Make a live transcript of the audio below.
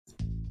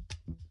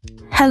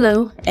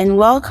Hello, and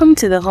welcome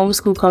to the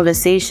Homeschool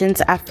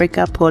Conversations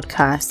Africa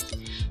podcast.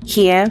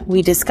 Here,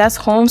 we discuss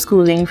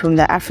homeschooling from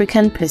the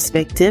African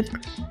perspective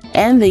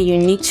and the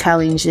unique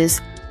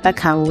challenges that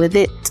come with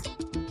it.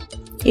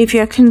 If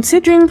you're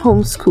considering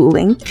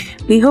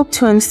homeschooling, we hope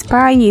to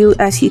inspire you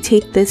as you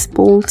take this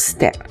bold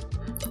step.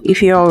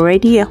 If you're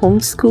already a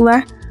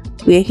homeschooler,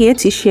 we're here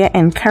to share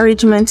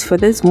encouragement for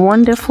this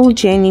wonderful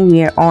journey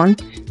we are on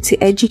to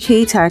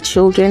educate our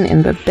children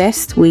in the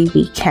best way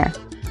we can.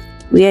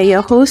 We are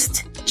your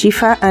hosts,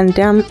 Jifa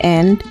Andam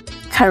and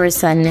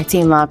Carissa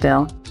Neti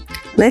Mabel.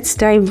 Let's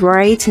dive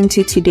right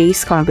into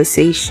today's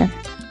conversation.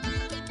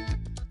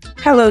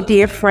 Hello,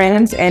 dear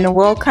friends, and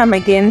welcome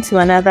again to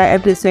another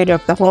episode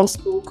of the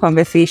Homeschool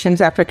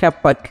Conversations Africa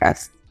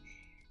podcast.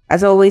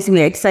 As always,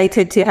 we're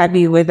excited to have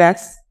you with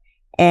us.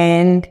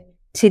 And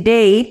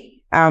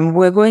today,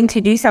 we're going to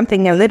do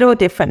something a little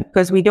different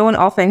because we don't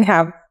often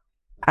have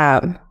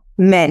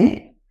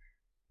men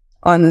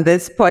on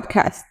this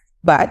podcast,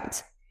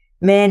 but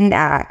men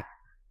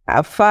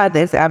our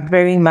fathers are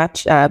very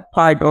much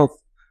part of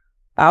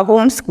our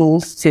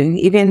homeschools too,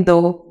 even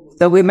though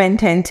the women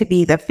tend to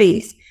be the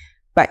face.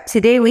 But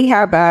today we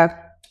have a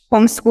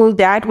homeschool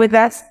dad with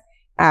us.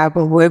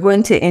 But we're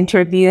going to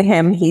interview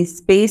him.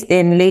 He's based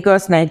in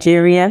Lagos,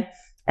 Nigeria.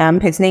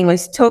 His name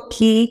is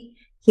Toki.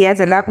 He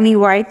has a lovely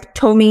wife,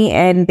 Tommy,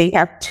 and they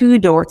have 2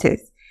 daughters.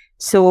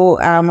 So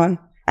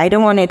I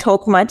don't want to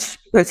talk much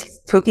because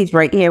Toki's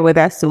right here with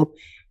us. So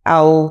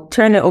I'll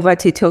turn it over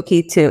to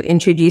Toki to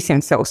introduce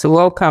himself. So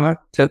welcome,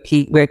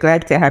 Toki. We're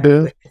glad to have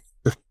you.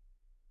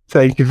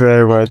 Thank you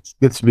very much.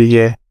 Good to be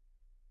here.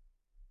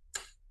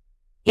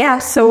 Yeah,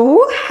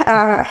 so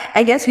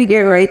I guess we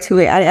get right to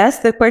it. I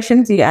asked the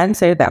questions, you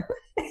answer them.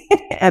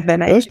 And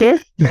then Okay.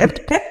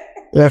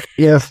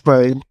 Yes,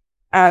 fine.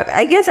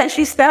 I guess I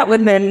should start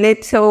with a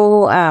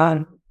little,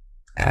 a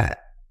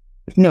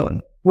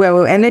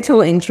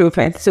little intro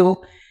first.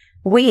 So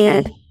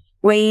we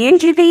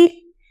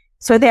usually,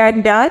 so there are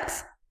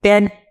dads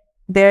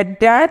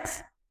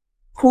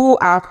who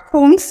are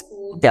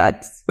homeschool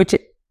dads, which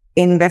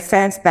in the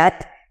sense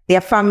that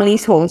their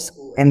families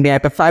homeschool and they are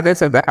the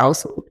fathers of the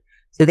household.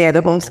 So they are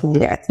the homeschool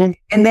dads.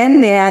 And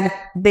then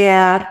there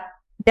are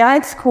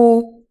dads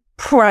who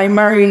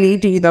primarily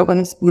do the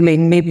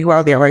homeschooling, maybe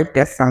while their wife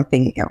does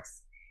something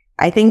else.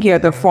 I think you're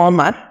the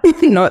former,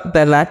 not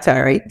the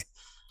latter, right?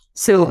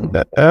 So,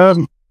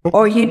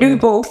 or you do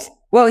both.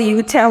 Well,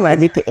 you tell us.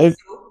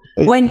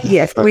 When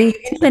you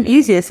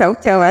introduce yourself,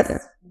 tell us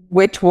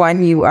which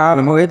one you are,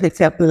 or if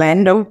it's a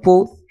blend of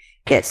both.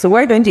 Yes, so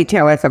why don't you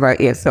tell us about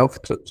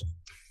yourself, Toki?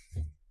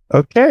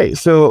 Okay,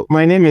 so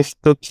my name is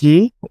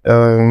Toki.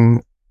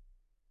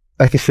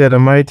 Like I said,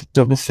 I'm married to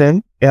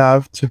Thomason. I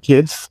have 2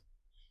 kids,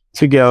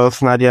 2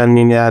 girls, Nadia and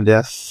Nina.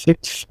 They're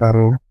 6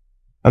 and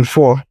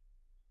 4.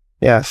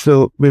 Yeah,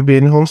 so we've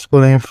been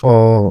homeschooling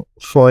for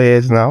 4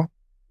 years now.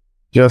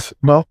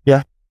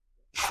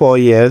 4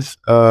 years.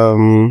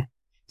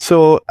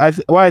 So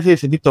why I say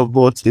it's a bit of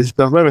both is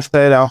because when we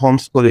started our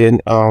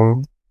homeschooling,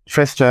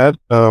 first child,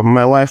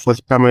 my wife was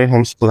a primary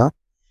homeschooler,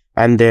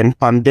 and then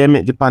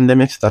the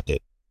pandemic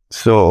started.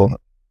 So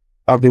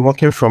I've been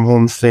working from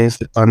home since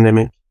the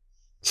pandemic.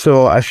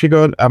 So I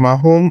figured I'm at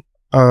home.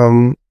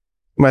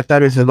 My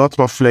time is a lot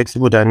more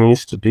flexible than it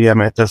used to be. I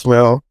might as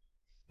well,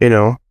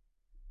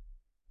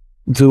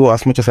 do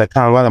as much as I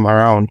can while I'm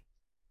around.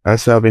 And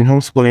so I've been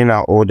homeschooling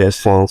our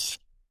oldest since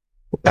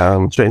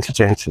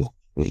 2020.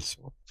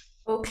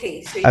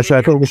 Okay, so I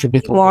think we should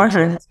be more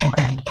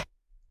hands-on.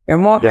 You're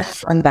more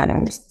hands-on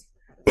than us.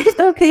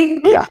 Okay,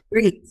 yeah,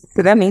 great.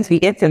 So that means we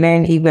get to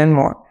learn even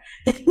more.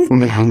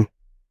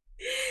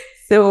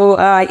 So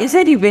you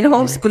said you've been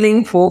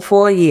homeschooling for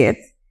 4 years.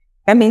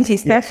 That means you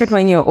started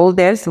when your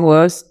oldest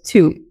was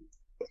 2.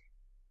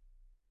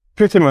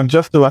 Pretty much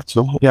just about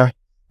 2, yeah.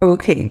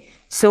 Okay.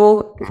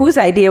 So whose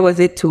idea was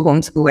it to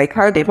homeschool? Like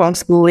how did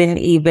homeschooling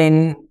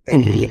even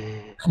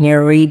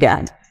your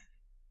radar?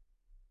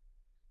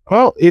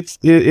 Well,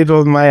 it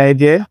was my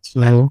idea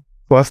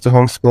for us to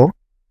homeschool.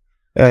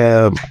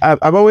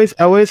 I've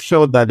always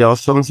felt that there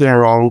was something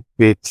wrong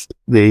with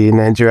the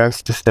Nigerian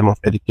system of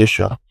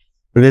education.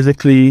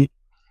 Basically,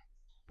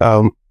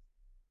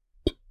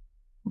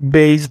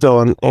 based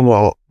on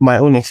my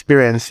own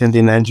experience in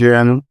the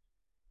Nigerian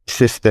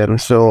system,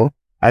 so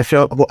I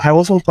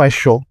wasn't quite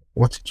sure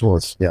what it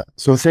was. Yeah.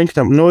 So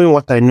knowing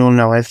what I know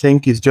now, I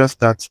think it's just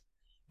that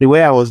the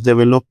way I was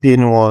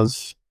developing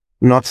was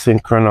not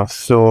synchronous.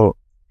 So,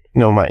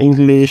 my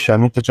English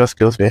and literature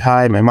skills were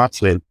high, my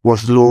maths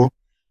was low,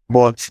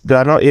 but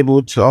I wasn't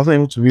able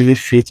to really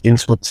fit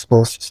into the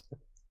school system.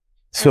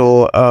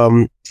 So,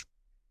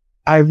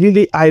 I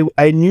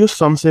knew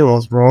something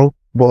was wrong,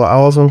 but I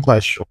wasn't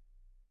quite sure.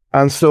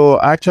 And so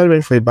I actually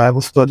went for a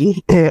Bible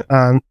study,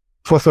 and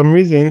for some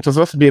reason, it was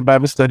supposed to be a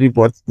Bible study,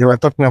 but they were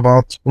talking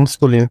about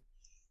homeschooling.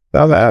 So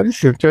I was like, this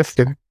is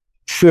interesting.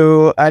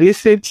 So I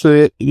listened to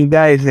it. The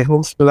guy is a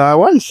homeschooler.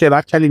 What he said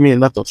actually made a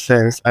lot of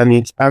sense, and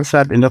it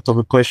answered a lot of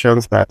the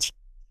questions that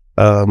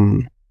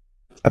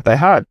I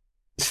had.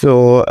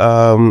 So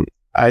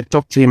I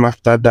talked to him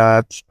after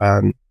that,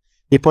 and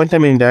he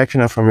pointed me in the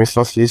direction of some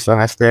resources, and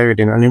I started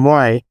reading. And the more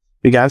I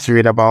began to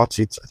read about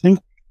it, I think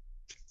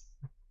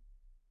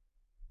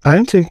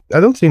my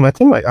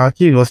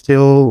kid was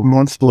still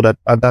non-school at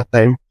that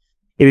time.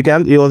 It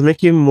was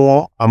making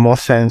more and more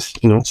sense,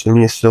 to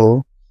me.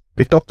 So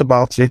we talked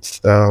about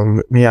it,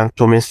 me and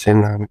Thomas,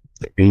 and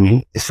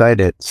we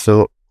decided.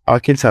 So our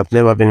kids have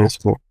never been in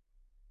school.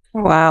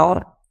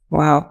 Wow.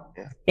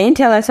 Can you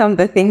tell us some of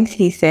the things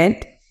he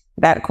said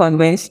that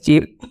convinced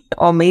you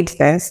or made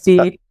sense to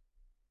you?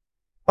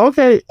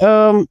 Okay.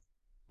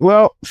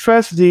 Well,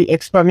 first, the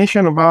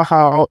explanation about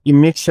how it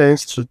makes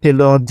sense to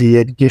tailor the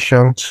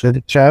education to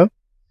the child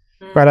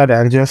rather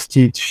than just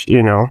teach,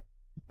 to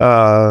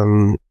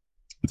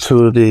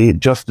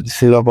the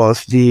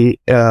syllabus.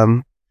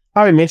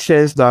 How it makes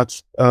sense that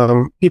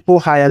people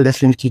hire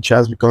lesson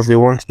teachers because they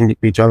want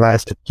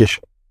individualized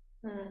education.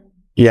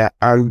 Yeah,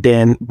 and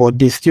then but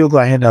they still go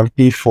ahead and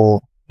pay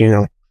for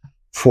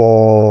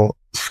for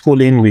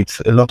schooling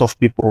with a lot of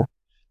people.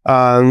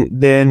 And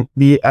then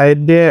the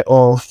idea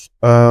of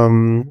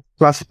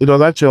class, I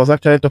was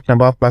actually talking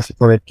about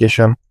classical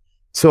education.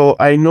 So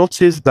I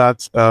noticed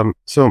that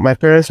so my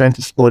parents went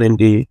to school in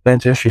the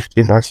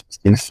 1950s and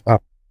 60s.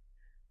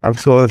 And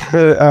so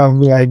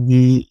like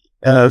the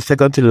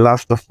second to the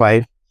last of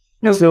five.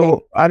 Okay.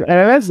 So I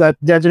realized that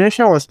their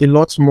generation was a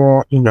lot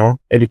more,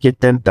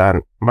 educated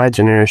than my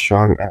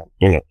generation.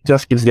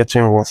 Just keeps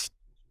getting worse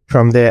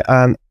from there.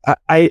 And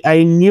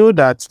I knew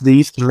that they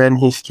used to learn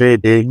history,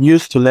 they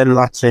used to learn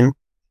Latin,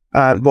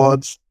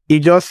 but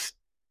it was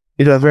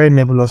very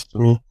nebulous to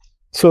me.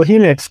 So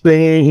him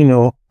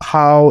explaining,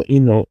 how,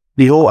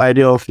 the whole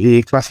idea of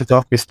a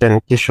classical Christian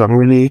education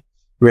really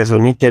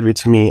resonated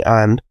with me.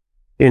 And,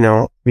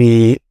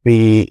 we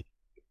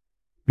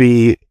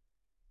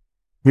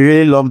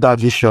really love that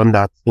vision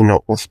that,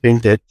 was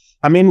painted.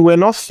 I mean, we're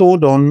not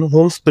sold on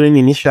homeschooling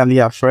initially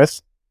at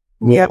first.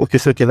 Yeah,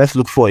 okay, let's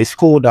look for a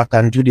school that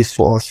can do this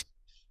for us.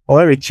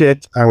 When we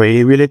checked and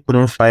we really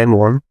couldn't find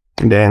one,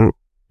 then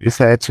we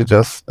decided to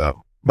just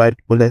bite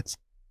bullets.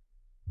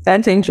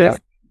 That's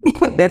interesting.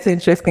 That's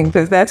interesting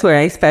because that's where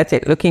I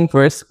started looking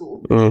for a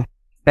school.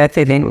 That's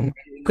it, and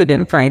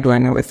couldn't find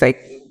one. I was like,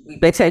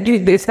 better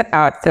do this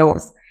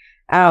ourselves.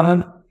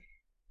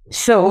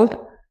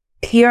 So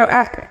here,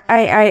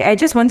 I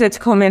just wanted to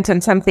comment on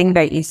something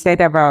that you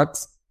said about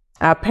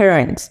our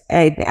parents.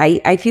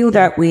 I feel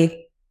that way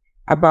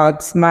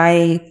about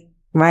my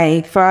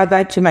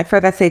father. My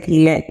father said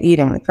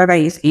my father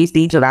used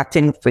these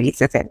Latin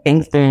phrases and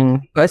things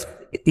because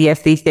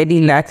yes, they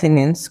studied Latin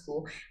in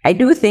school. I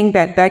do think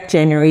that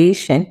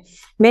generation,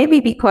 maybe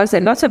because a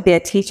lot of their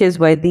teachers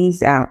were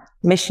these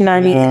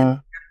missionaries,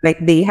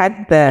 like they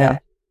had a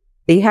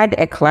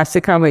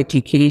classical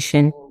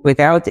education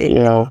without it,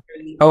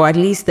 or at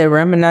least the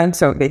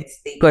remnants of it.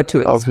 They got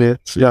to it,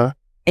 yeah.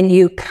 And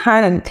you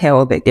can't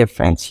tell the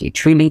difference. You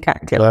truly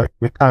can't tell. Yeah,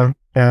 we can,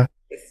 yeah.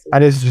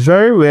 And it's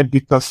very weird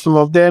because some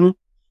of them,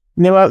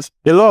 a lot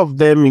of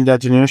them in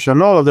that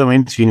generation, all of them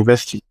went to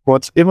university.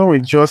 But even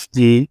with just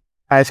the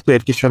high school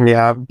education they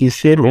have, they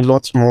seem a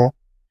lot more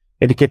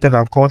educated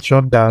and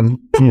cultured than,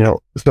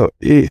 so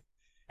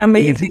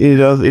amazing.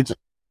 It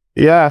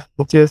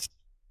is.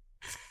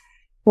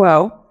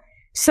 Well,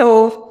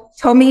 so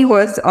Tommy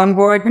was on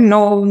board.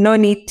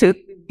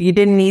 You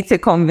didn't need to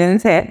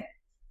convince her.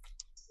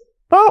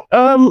 Well,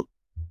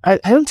 I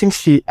don't think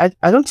she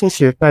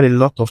required a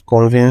lot of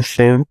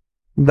convincing,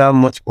 that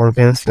much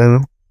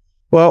convincing.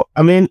 Well,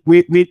 I mean,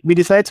 we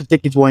decided to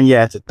take it 1 year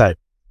at a time.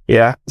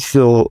 Yeah.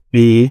 So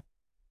we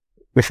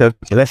said,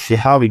 okay, let's see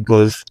how it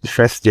goes. The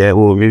first year,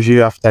 we'll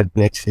review after the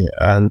next year.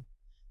 And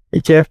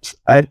it kept,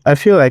 I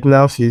feel like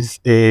now she's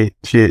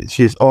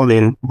all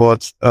in,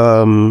 but,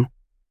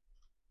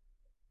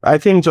 I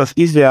think it was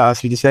easier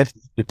as we decided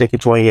to take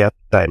it 1 year at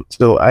a time.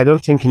 So I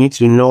don't think you need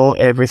to know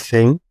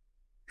everything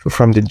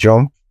from the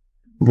jump,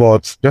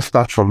 but just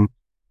start from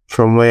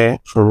where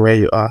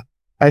you are.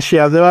 And she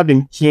has never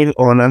been keen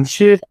on, and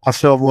she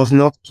herself was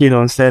not keen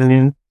on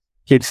sending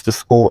kids to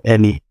school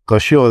early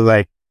because she was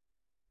like,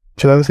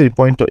 she doesn't see the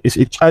point of it.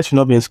 A child should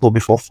not be in school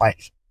before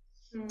 5.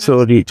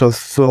 So she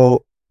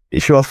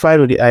was fine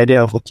with the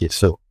idea of, okay,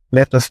 so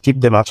let us keep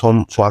them at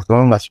home for as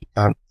long as we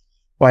can.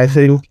 But I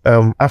think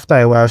after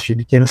a while she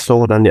became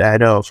sold on the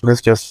idea of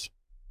let's just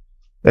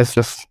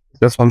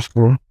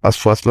homeschool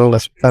for as long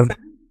as we can.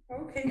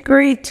 Okay,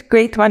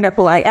 great,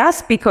 wonderful. I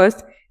asked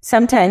because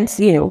sometimes,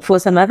 for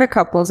some other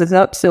couples it's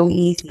not so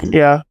easy.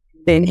 Yeah.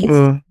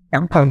 Then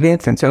I'm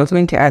convinced, and so I was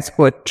going to ask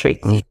what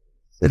tricks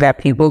so that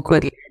people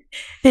could.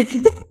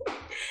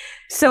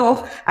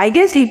 So I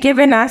guess you've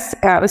given us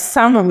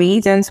some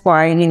reasons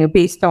why,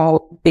 based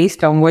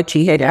on what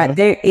you had. Are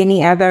there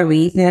any other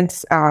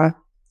reasons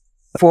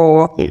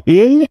for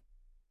you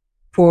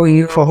for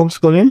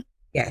homeschooling?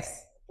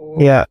 Yes.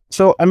 Yeah.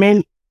 So I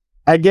mean,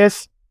 I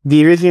guess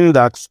the reason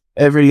that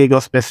every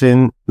Lagos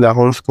person that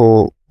wants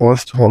to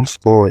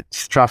homeschool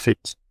is traffic.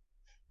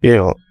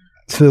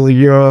 So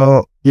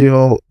you're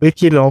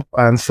waking up,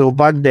 and so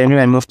back then when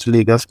I moved to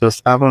Lagos,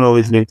 because I haven't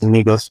always lived in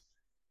Lagos,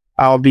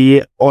 I'll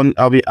be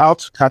out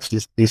to catch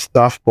the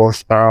staff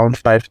bus around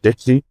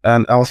 5:30,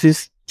 and I'll see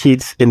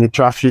kids in the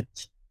traffic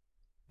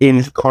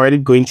already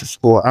going to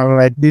school. I'm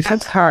like,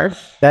 That's hard.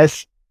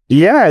 there's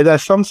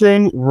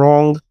something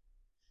wrong.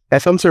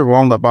 There's something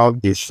wrong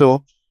about this.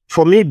 So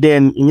for me,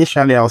 then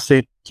initially I'll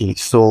say, okay,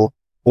 so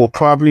we'll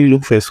probably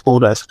look for a school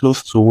that's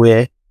close to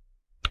where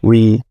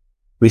we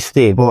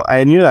stay. But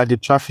I knew that the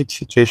traffic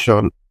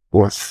situation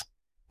was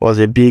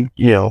a big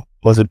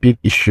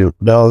issue.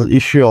 There was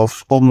issue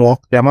of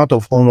homework, the amount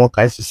of homework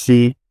I used to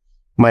see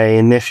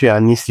my nephew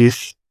and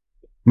nieces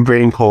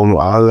bring home.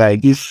 I was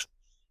like, it's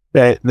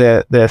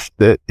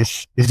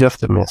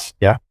just a mess.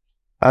 Yeah.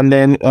 And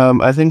then,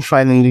 I think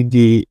finally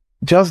the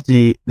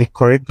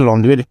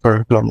curriculum, the way the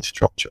curriculum is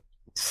structured,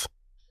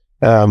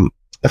 I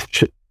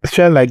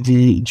feel like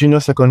the junior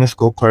secondary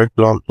school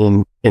curriculum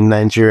in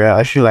Nigeria,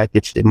 I feel like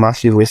it's a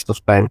massive waste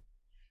of time.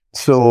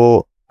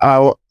 So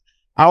I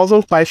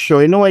wasn't quite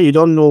sure. You know when you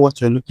don't know what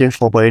you're looking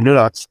for, but you know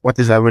that what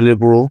is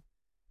available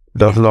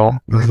does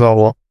not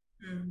work.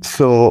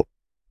 So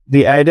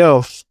the idea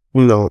of,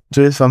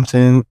 doing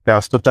something that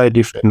was totally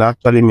different, that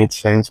actually made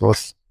sense,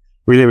 was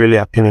really, really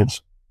appealing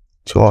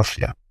to us.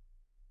 Yeah.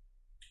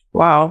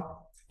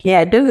 Wow.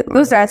 Yeah,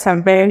 those are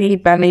some very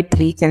valid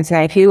reasons. And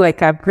I feel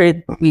like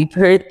we've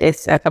heard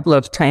this a couple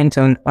of times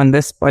on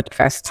this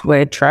podcast,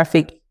 where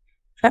traffic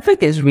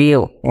is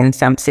real in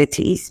some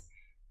cities.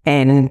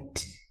 And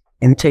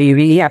so you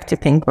really have to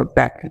think of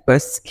that,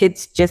 because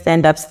kids just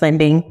end up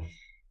spending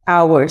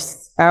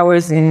hours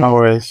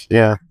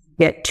Yeah.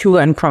 get to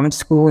and from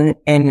school,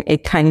 and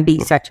it can be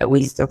such a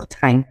waste of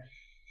time.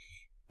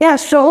 Yeah,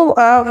 so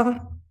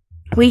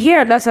we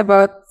hear a lot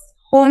about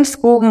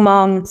homeschool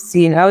moms.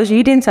 I was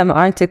reading some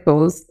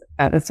articles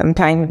some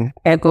time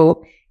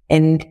ago,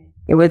 and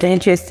it was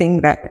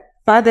interesting that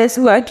fathers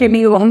who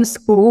actually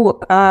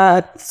homeschool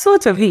are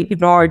sort of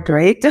ignored,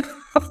 right?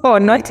 Or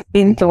not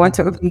being thought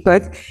of,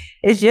 because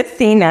it's just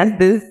seen as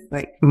this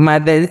like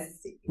mother's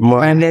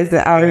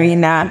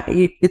arena.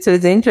 It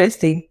was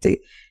interesting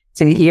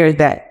to hear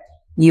that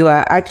you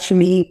are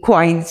actually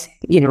quite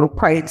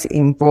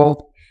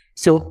involved.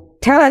 So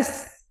tell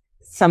us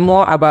some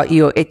more about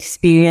your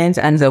experience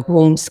as a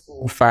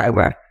homeschool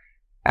father.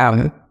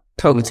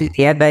 Talk to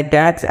the other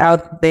dads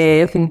out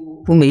there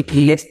who may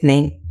be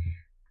listening,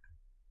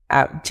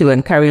 to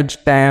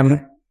encourage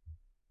them.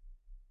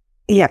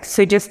 Yeah,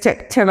 so just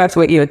tell us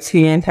what your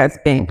experience has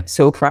been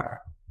so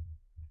far.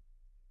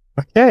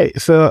 Okay,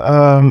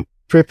 so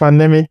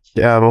pre-pandemic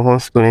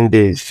homeschooling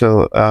days.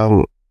 So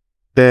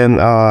then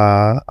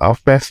our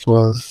first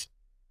was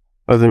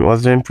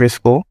doing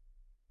preschool.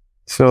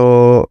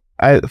 So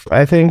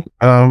I think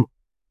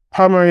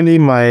primarily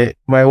my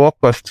work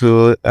was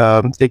to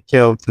take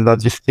care of the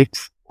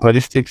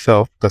logistics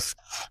of, because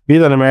we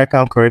had an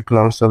American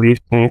curriculum, so we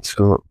need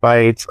to buy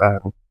it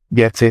and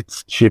get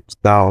it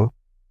shipped down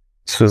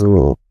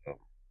to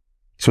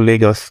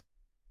Lagos.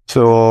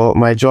 So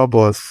my job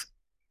was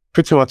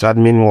pretty much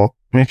admin work,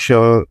 make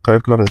sure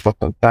curriculum is bought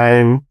on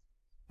time,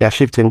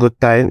 shipped in good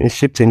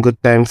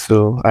time,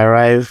 so I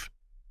arrive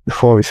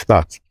before we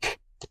start.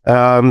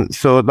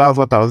 So that was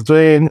what I was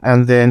doing.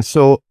 And then,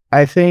 so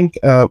I think,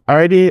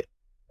 already,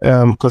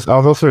 because I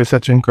was also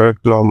researching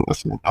curriculum,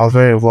 I was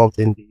very involved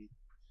in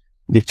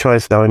the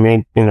choice that we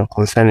made,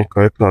 concerning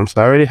curriculum.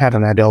 So I already had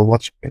an idea of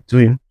what we were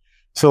doing.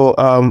 So,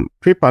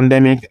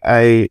 pre-pandemic,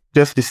 I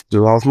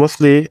was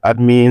mostly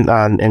admin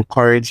and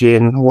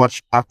encouraging what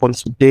happened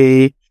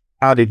today.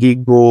 How did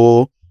it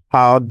go?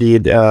 How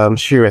did,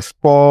 she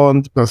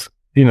respond? Because,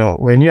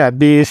 when you had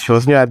this, she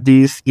was new at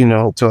this, it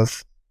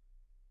was,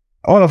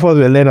 all of us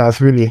were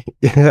learners, really,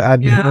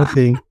 at the whole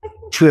thing.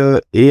 So,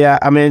 yeah,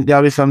 I mean,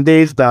 there'll be some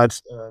days that,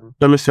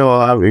 let me say,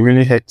 I'll have a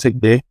really hectic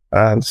day.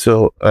 And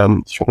so,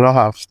 school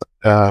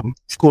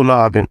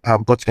not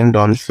have gotten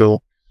done.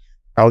 So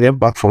I'll get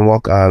back from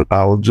work and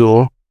I'll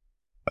do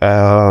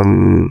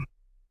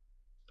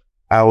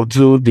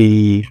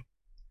the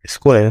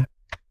school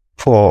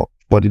for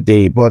the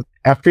day. But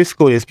after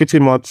school, it's pretty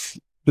much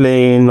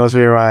playing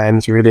nursery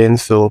rhymes, reading.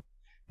 So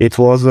it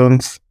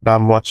wasn't that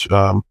much,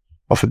 of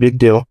a big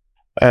deal.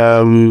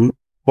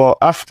 But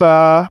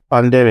after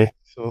pandemic,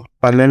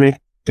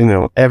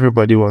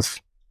 everybody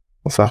was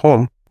at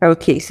home.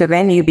 Okay, so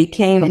then it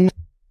became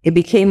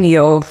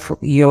your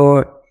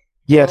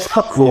yes,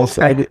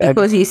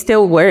 because you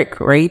still work,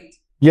 right?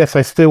 Yes,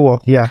 I still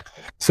work. Yeah,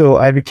 so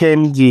I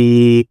became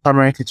the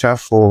primary teacher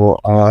for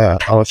our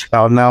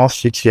now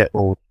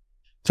 6-year-old.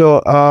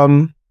 So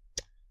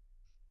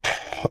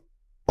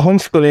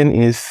homeschooling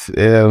is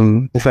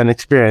an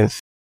experience.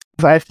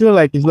 I feel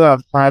like it's not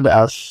as hard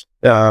as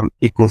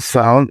it could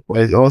sound, but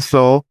it's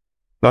also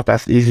not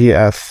as easy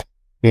as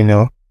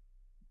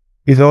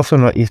it's also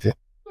not easy.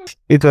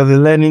 It was a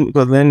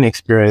learning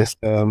experience.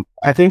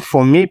 I think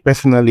for me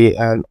personally,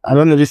 and I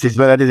don't know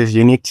whether this is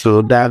unique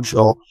to dads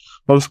or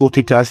homeschool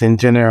teachers in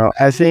general.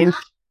 I think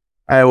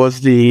I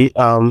was the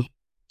person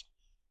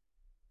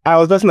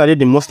that did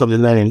the most of the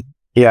learning.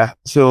 Yeah.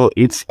 So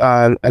it's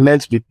I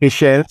learned to be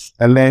patient.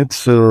 I learned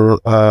to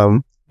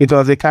it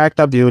was a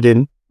character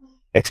building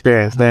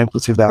experience. Let me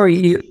put it that For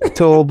you.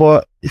 So,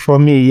 but for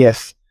me,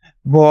 yes.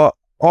 But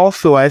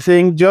also, I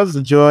think just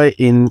the joy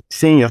in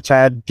seeing your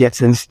child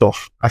getting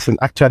stuff, as in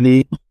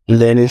actually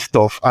learning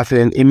stuff, as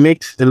in it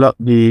makes a lot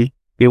the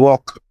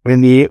work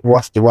really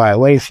worth the while.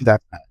 When you see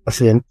that,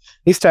 as in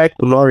this child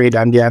could not read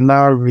and they are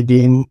now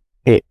reading,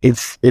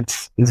 it's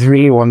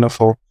really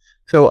wonderful.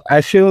 So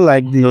I feel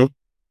like it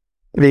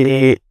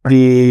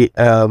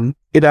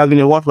has been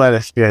a worthwhile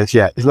experience.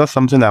 Yeah, it's not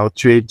something I would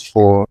trade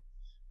for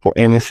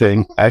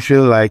anything. I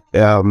feel like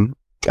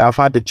I've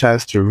had the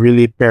chance to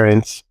really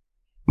parent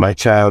my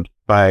child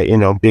by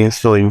being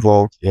so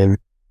involved in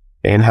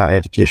her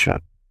education.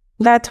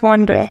 That's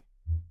wonderful.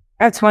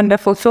 That's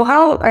wonderful. So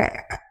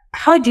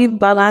how do you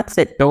balance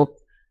it though?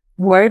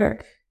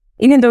 Work,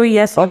 even though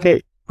yes,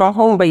 Okay, from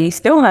home, but you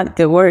still have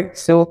to work.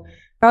 So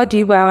how do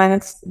you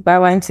balance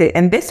it?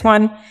 And this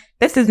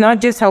is not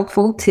just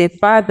helpful to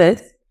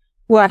fathers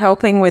who are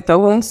helping with the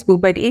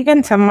homeschool, but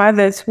even to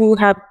mothers who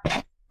have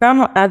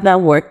some other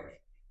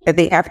work that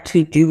they have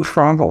to do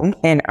from home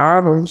and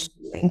are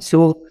homeschooling.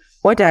 So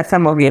what are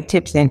some of your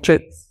tips and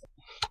tricks?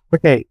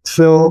 okay.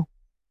 So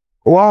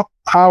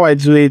how I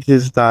do it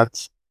is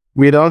that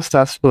we don't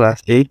start school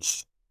at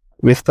 8.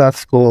 We start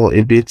school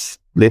a bit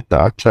later,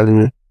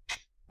 actually,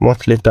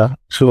 much later,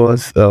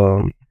 towards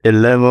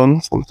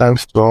 11,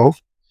 sometimes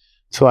 12.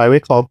 So I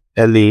wake up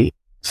early.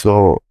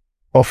 So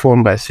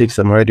often by 6,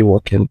 I'm already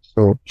working.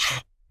 So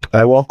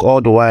I work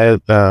all the while.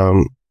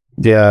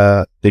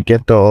 They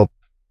get up,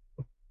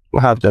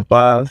 have the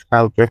bath,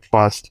 have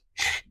breakfast,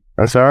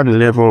 and so around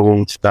 11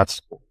 we start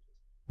school.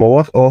 But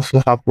what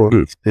also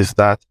happens is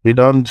that we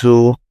don't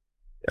do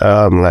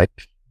like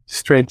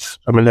straight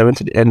from 11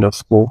 to the end of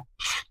school.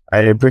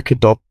 I break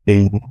it up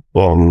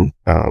into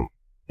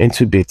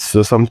bits.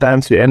 So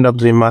sometimes we end up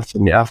doing maths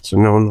in the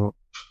afternoon, or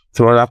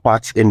some other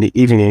parts in the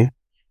evening.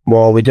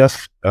 But we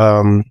just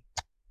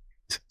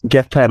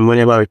get time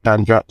whenever we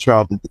can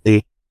throughout the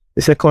day.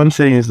 The second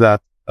thing is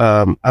that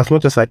as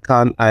much as I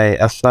can, I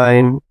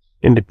assign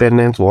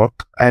independent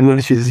work. I know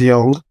she's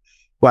young,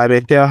 but I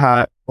may tell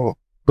her, "Oh,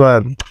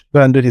 go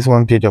and do this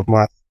one page of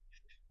math."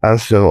 And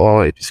so,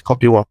 or if it's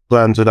copy work,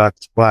 go and do that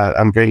while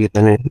I'm bringing it.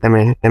 Let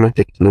me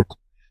take a look.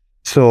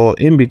 So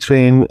in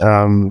between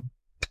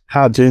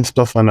her doing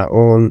stuff on her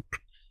own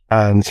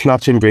and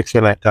snatching breaks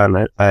when I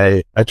can,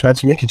 I try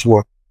to make it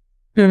work.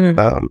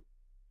 Mhm.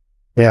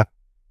 Yeah.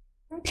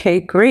 Okay,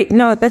 great.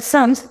 No, that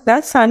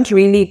sounds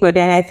really good,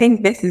 and I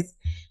think this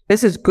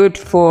is good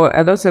for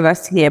a lot of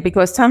us here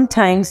because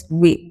sometimes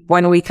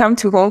when we come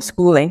to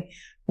homeschooling,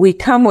 we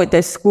come with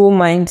a school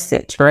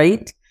mindset,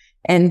 right?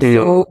 And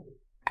so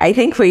I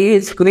think for you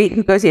it's great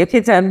because your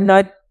kids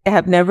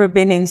have never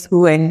been in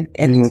school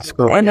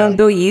and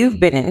although you've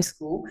been in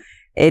school,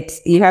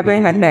 you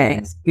haven't had that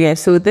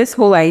experience. So this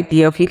whole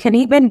idea of you can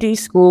even do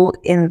school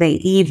in the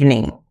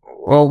evening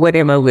or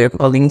whatever we're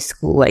calling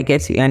school, I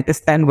guess you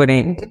understand what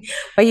I mean.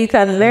 But you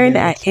can learn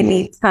at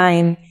any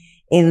time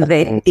in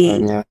the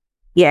day.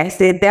 Yes,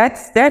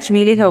 that's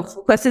really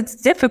helpful because it's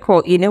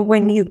difficult,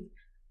 when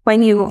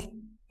you've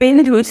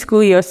been through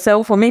school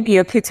yourself, or maybe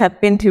your kids have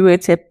been through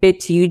it a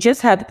bit. You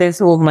just have this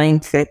whole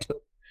mindset,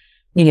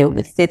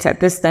 we sit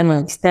at this time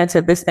and we start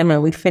at this time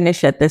and we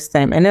finish at this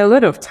time. And a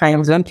lot of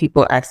times when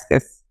people ask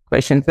us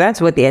questions, that's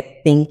what they're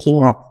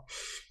thinking of.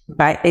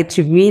 But it's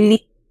really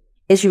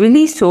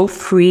so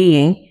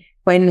freeing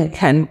when we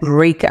can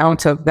break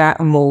out of that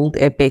mold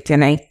a bit.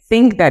 And I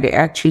think that it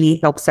actually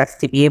helps us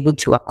to be able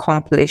to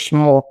accomplish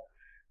more.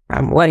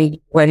 When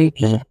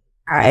we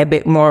are a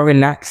bit more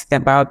relaxed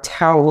about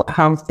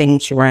how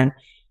things run.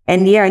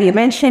 And yeah, you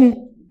mentioned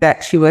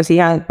that she was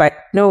young, but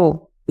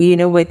no,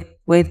 with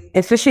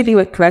especially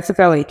with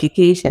classical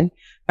education,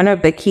 one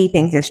of the key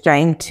things is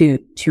trying to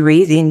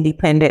raise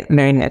independent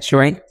learners,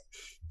 right?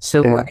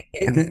 So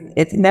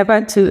it's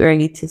never too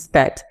early to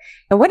start.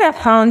 And what I've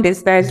found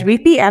is that it's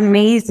really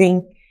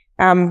amazing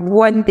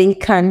what they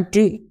can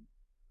do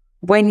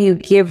when you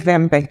give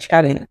them the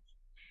challenge.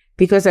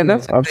 Because a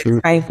lot of the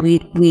time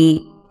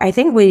I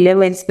think we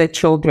limit the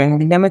children,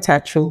 we limit our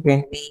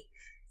children.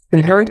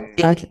 We don't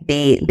think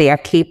they are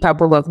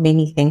capable of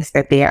many things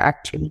that they are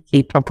actually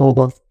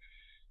capable of.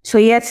 So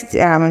yes,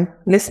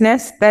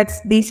 listeners,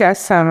 these are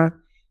some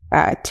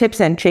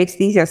tips and tricks.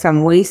 These are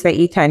some ways that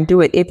you can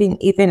do it.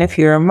 Even if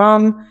you're a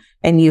mom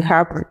and you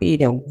have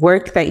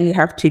work that you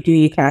have to do,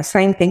 you can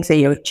assign things that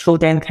your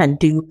children can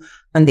do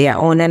on their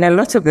own. And a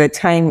lot of the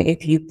time,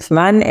 if you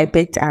plan a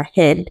bit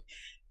ahead,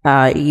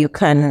 you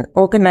can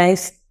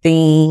organize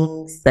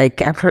things like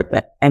there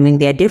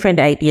are different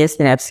ideas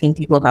that I've seen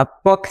people have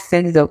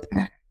boxes of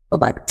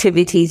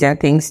activities and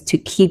things to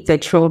keep the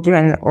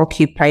children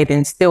occupied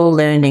and still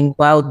learning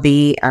while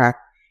they are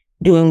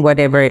doing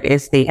whatever it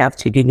is they have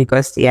to do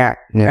because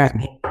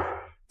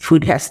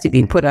food has to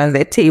be put on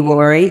the table,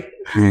 right?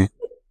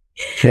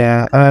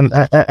 Yeah, and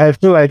I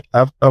feel like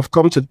I've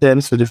come to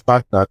terms with the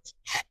fact that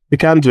we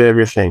can't do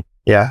everything.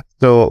 Yeah,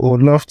 so we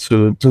would love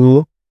to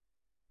do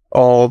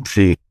all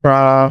the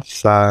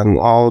crafts and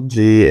all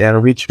the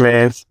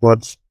enrichments,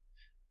 but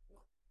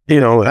we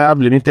have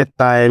limited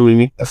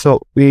time.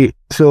 So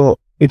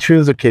it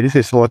feels okay. This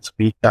is what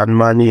we can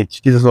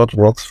manage. This is what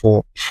works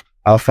for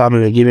our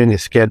family, given the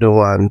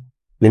schedule and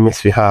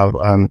limits we have,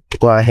 and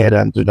go ahead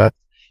and do that.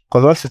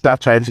 Because once you start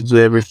trying to do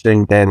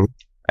everything, then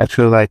I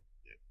feel like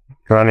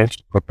you're running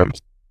into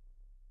problems.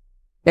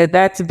 Yeah,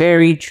 that's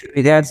very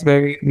true. That's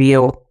very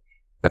real.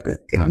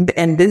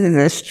 And this is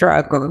a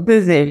struggle.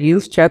 This is a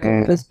real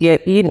struggle. Because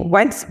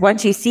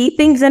once you see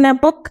things in a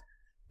book,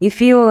 you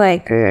feel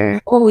like,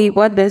 oh, we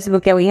want this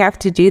book and we have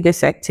to do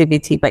this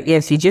activity. But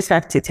yes, you just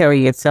have to tell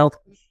yourself,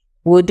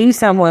 we'll do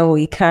some when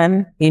we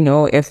can,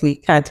 if we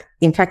can't.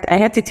 In fact, I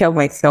had to tell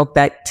myself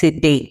that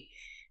today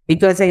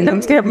because I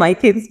looked at my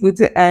kids'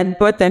 books and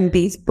bought them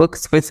these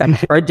books for some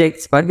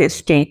projects for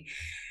history.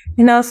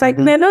 And I was like,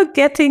 they're not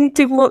getting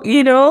to,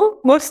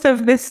 most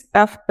of this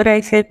stuff. But I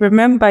said,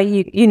 remember,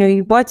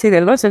 you bought it. A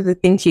lot of the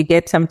things you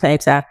get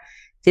sometimes are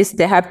just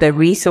to have the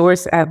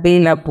resource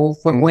available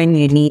for when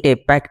you need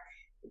it. But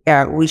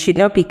we should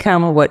not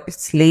become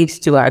slaves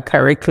to our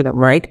curriculum,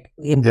 right?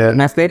 We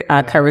must let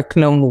our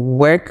curriculum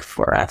work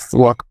for us.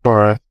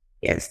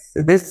 Yes,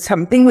 this is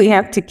something we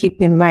have to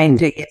keep in mind.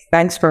 Yes,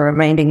 thanks for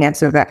reminding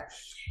us of that.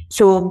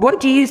 So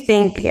what do you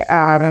think, is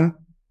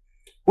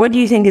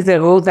the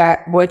role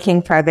that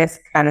working fathers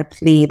can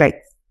play,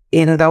 like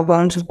in the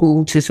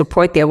homeschool to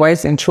support their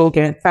wives and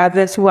children,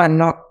 fathers who are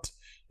not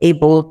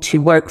able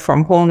to work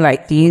from home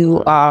like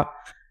you are,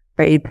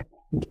 right?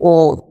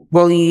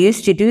 You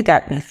used to do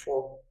that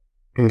before.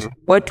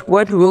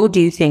 What role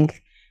do you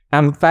think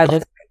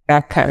fathers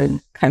that can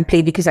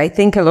play? Because I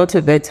think a lot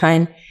of the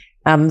time,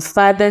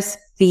 fathers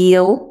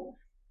feel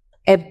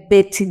a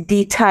bit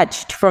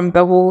detached from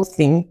the whole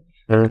thing,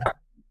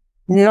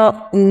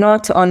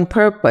 not on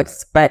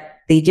purpose, but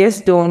they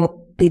just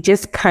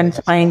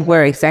can't find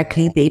where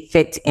exactly they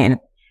fit in,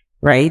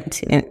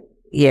 right? And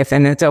yes,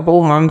 and it's a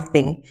whole mom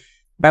thing.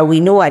 But we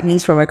know, at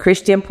least from a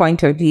Christian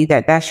point of view,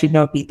 that should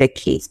not be the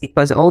case,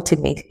 because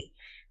ultimately,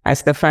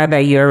 as the father,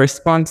 you're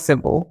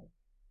responsible,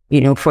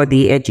 for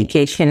the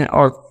education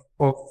of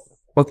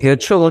your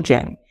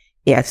children.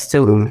 Yes,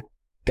 so.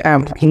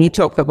 Can you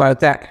talk about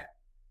that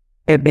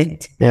a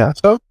bit? Yeah.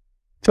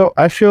 So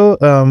I feel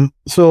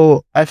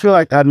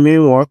like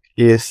admin work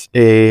is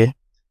a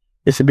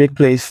big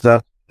place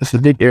it's a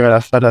big area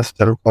that fathers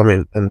can come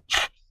in. And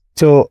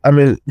so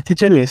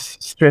teaching is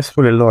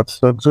stressful a lot.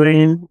 So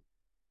doing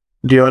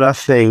the other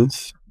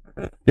things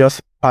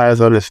just piles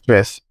on the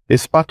stress.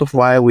 It's part of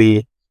why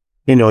we,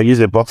 use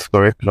a box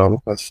curriculum,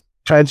 because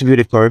trying to build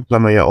a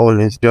curriculum on your own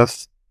is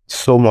just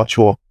so much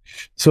work.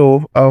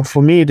 So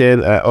for me,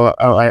 then,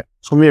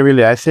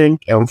 I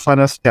think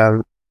fathers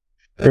can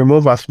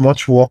remove as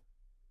much work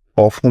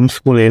of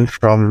homeschooling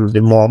from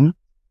the mom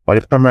or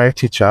the primary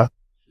teacher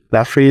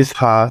that frees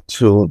her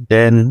to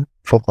then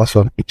focus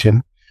on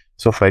teaching.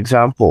 So, for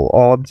example,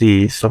 all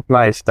the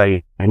supplies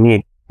that I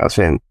need,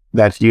 that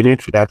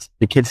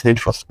the kids need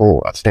for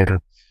school,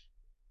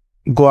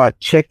 go and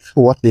check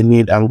what they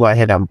need and go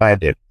ahead and buy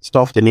them.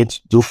 Stuff they need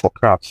to do for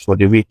crafts for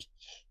the week.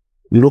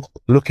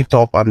 Look it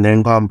up and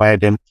then go and buy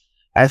them.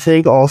 I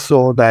think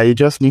also that you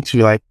just need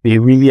to be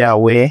really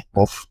aware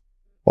of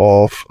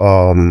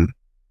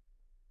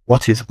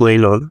what is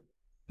going on,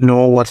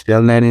 know what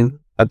they're learning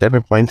at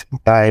every point in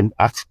time,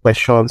 ask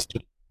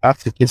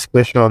the kids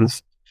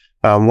questions.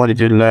 What did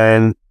you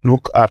learn?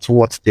 Look at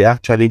what they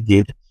actually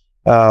did.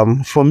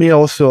 For me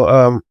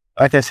also,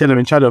 like I said, I'm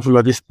in charge of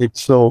logistics.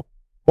 So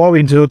what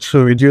we do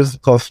to reduce the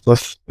cost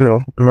was,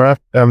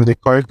 the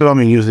curriculum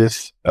we use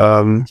is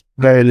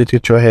very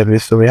literature heavy,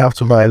 so we have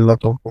to buy a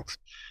lot of books.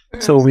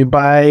 So we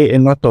buy a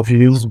lot of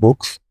used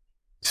books.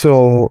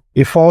 So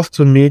it falls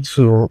to me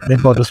to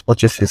make all those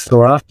purchases.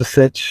 So I have to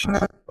search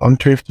on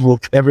thrift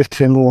books, every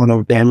single one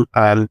of them,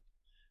 and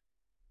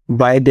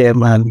buy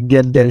them and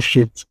get them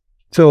shipped.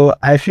 So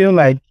I feel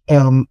like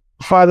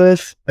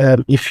fathers,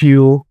 if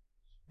you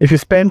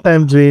spend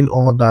time doing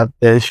all that,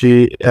 then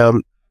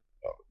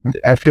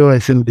I feel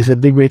it's a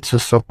big way to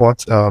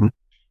support a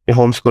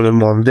homeschooling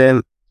mom.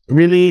 Then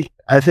really,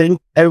 I think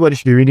everybody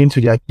should be reading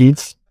to their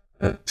kids.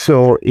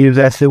 So if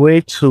there's a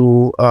way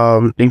to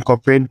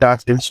incorporate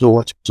that into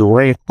what you do,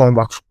 when you come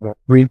back from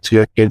read to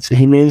your kids,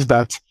 it means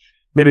that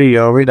maybe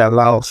your read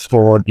allows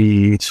for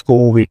the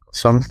school week or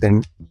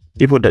something.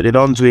 People that they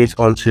don't do it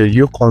until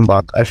you come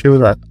back. I feel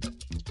that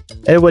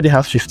everybody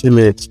has 15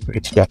 minutes to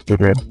read to their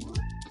children.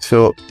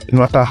 So no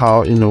matter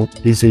how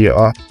busy you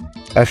are,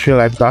 I feel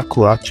like that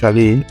could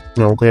actually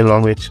go a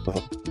long way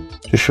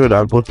to show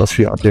that both of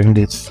you are doing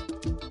this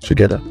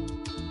together.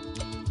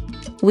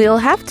 We'll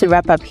have to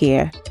wrap up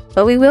here,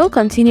 but we will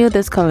continue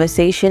this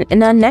conversation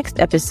in our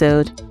next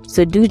episode,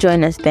 so do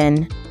join us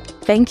then.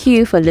 Thank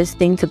you for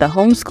listening to the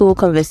Homeschool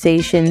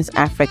Conversations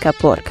Africa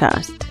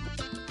podcast.